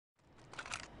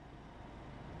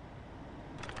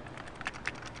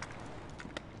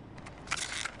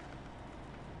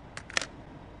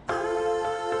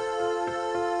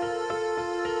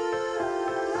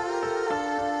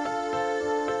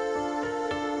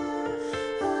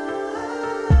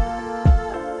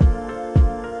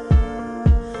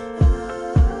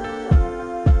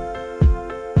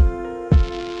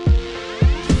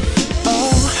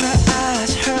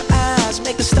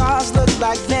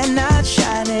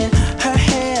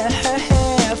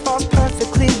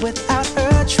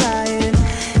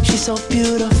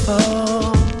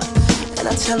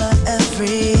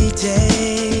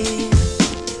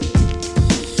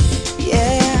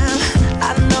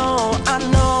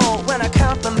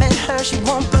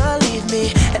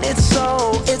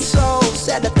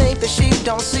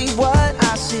don't see what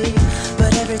I see.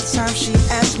 But every time she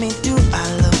asks me, do I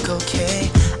look okay?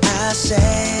 I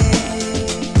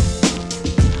say,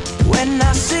 when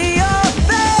I see your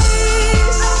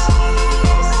face,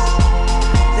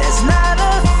 there's not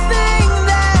a thing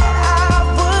that I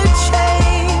would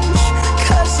change.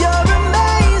 'Cause you're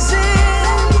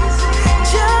amazing,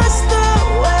 just the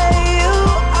way you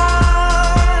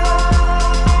are.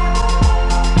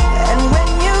 And when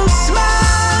you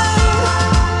smile,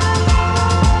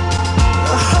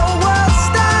 the whole world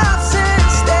stops and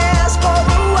stares for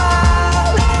a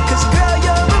while. 'Cause girl,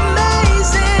 you're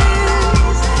amazing,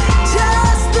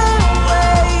 just the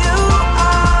way you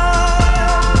are.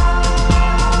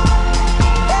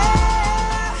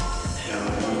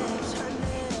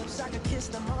 I could kiss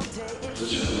them all day.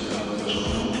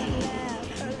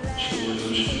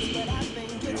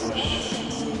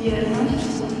 Wierność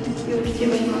i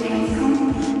uczciwość małżeńską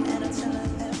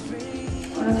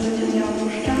oraz że Cię nie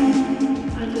opuszczę,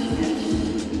 aż do śmierci.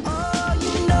 Oh,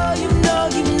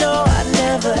 you know I'd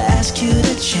never ask you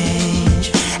to change.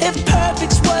 If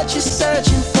perfect's what you're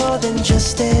searching for, then just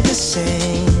stay the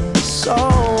same. So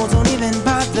don't even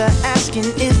bother asking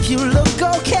if you look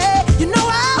okay. You know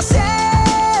I'll say,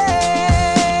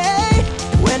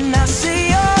 when I see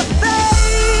your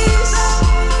face,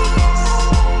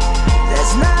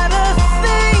 there's not a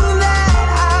thing that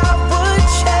I would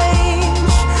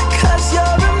change. 'Cause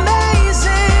you're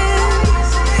amazing,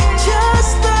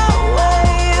 just the way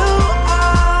you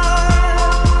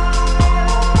are.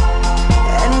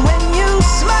 And when you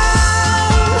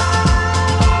smile,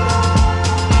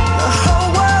 the whole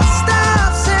world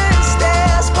stops and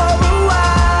stares for a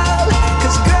while.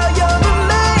 'Cause girl, you're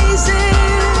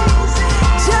amazing,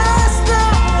 just the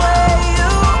way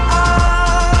you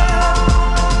are.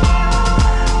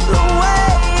 The way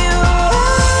you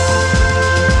are,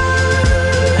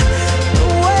 the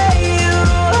way you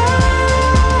are.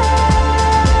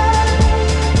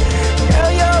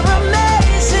 Girl, you're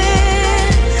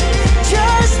amazing,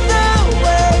 just the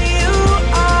way you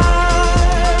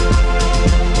are.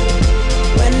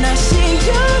 When I see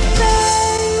your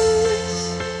face,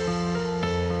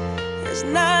 there's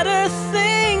not a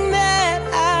thing that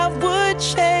I would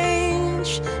change.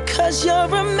 'Cause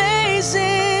you're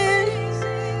amazing,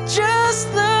 just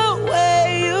the way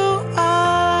you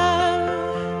are.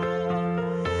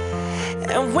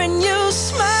 And when you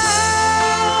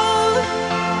smile,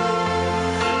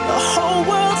 the whole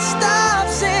world